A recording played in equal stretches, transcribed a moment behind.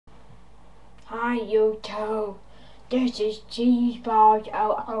Hi YouTube, this is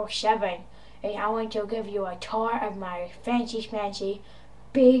Cheeseball007 and I want to give you a tour of my fancy schmancy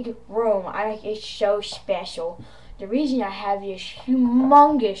big room. I think it's so special. The reason I have this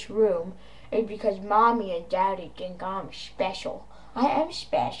humongous room is because Mommy and Daddy think I'm special. I am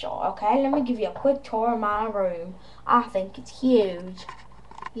special, okay? Let me give you a quick tour of my room. I think it's huge.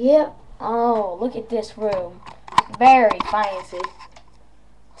 Yep. Oh, look at this room. Very fancy.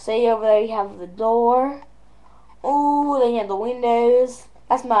 See over there you have the door. Ooh, then you have the windows.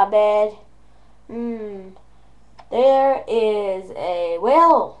 That's my bed. There is a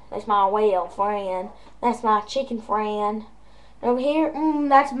whale. That's my whale friend. That's my chicken friend. And over here,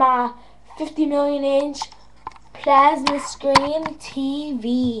 that's my 50 million inch plasma screen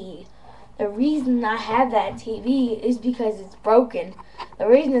TV. The reason I have that TV is because it's broken. The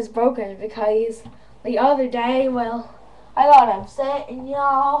reason it's broken is because the other day, well, I got upset and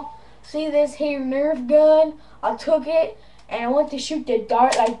y'all see this here Nerf gun? I took it and I went to shoot the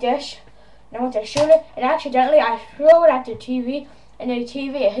dart like this. And I went to shoot it and accidentally I threw it at the TV and it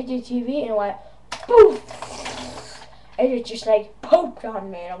hit the TV and it went poof. And it just like poked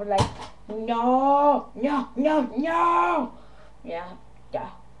on me and I was like, no. Yeah.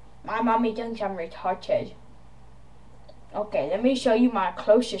 My mommy thinks I'm retarded. Okay, let me show you my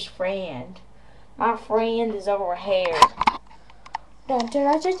closest friend. My friend is over here. Dun,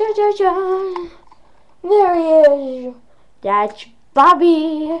 dun, dun, dun, dun, dun. There he is. That's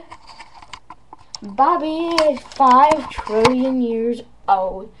Bobby. Bobby is 5 trillion years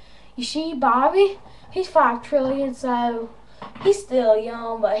old. You see, Bobby? He's 5 trillion, so he's still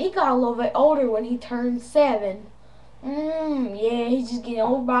young, but he got a little bit older when he turned 7. Yeah, he's just getting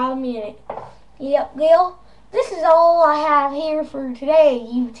old by the minute. Yep, Gil. This is all I have here for today,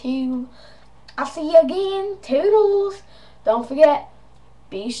 YouTube. I'll see you again. Toodles. Don't forget,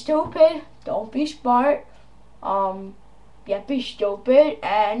 be stupid. Don't be smart. Yeah, be stupid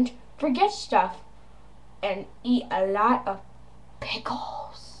and forget stuff. And eat a lot of pickles.